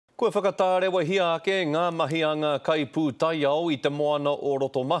Koe whakataarewahia ake ngā mahi a ngā kaitupataio i Te Moana o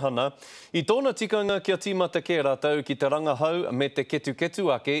Rotomahana. I tona tikanga kia timata ke ratou ki te rangahau me te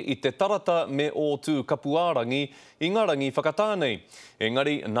ketuketu ake i Te Tarata me Otukapuaarangi i ngā rangi whakatānei.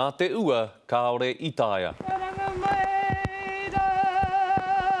 Engari, nā te ua, kaore i tāia.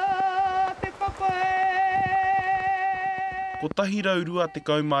 Ko tahi raurua te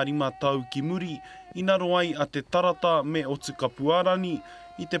kaumārima tau ki muri, inaro ai a Te Tarata me Otukapuaarangi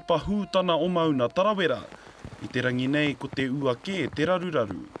i te pahūtana o mauna tarawera. I te rangi nei ko te ua ke te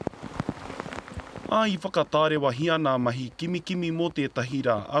raruraru. I whakataarewahia nā mahi kimikimi mō tētahi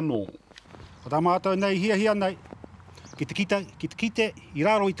rā anō. Ko tā mātou nei hia nei, ki te kite, i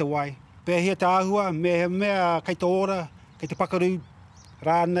raro i te wai. Pēhia te āhua, mea kei te ora, kei te pakaru,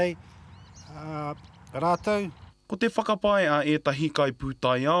 rānei, ratou. Ko te whakapae a ētahi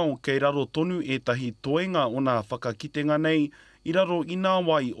kaitupataio kei raro tonu ētahi toenga o nā whakakitenga nei i raro i nā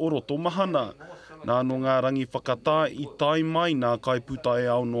wai o Rotomahana. Nā no ngā rangi whakata i tai mai nā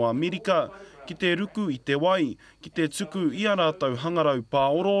kaitupataio no Amerika, ki te ruku i te wai, ki te tuku i a rātou hangarau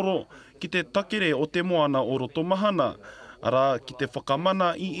pāororo, ki te takere o Te Moana o Rotomahana, ara ki te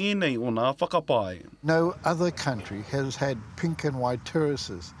whakamana i ēnei o nā whakapae. No other country has had pink and white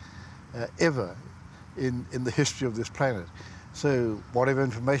terraces ever in the history of this planet. So whatever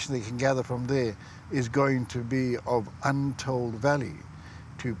information they can gather from there is going to be of untold value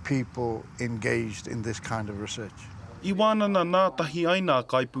to people engaged in this kind of research. I wānana nā tahi ai nā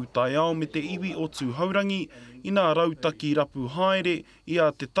kaitupataio me te iwi o tūhaurangi i nā rautaki rapu haere i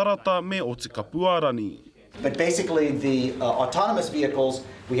a Te Tarata me Otukapuaarangi. But basically the autonomous vehicles,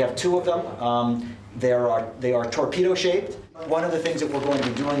 we have two of them. They are torpedo shaped. One of the things that we're going to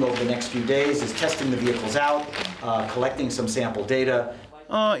be doing over the next few days is testing the vehicles out, collecting some sample data.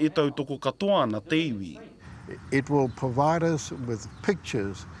 E tautoko katoa na te iwi. It will provide us with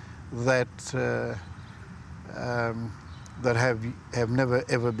pictures that that have never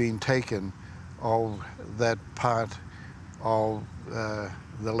ever been taken of that part of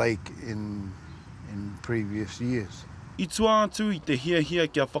the lake in previous years. I tua atu i te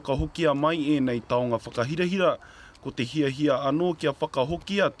hiahia kia whakahokia mai nei taonga whakahirahira, ko te hiahia anō kia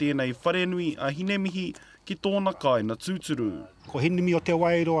whakahokia tēnei wharenui a hinemihi ki tōna kai na tūturu. Ko hinimi o te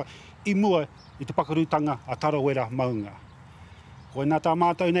wairoa i mua i te pakarutanga a tarawera maunga. Ko nā tā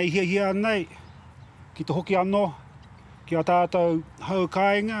mātou nei hiahia nei, ki te hoki anō, ki a tātou hau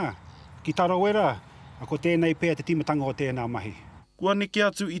kāinga, ki tarawera, a ko tēnei pēr te timatanga o tēnā mahi. Kua neke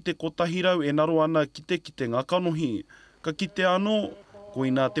atu i te kotahirau e naro ana ki te ngā kanohi. Ka kite anō, ko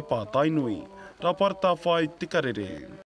i nā te pātainui. Rā parata whai te karere.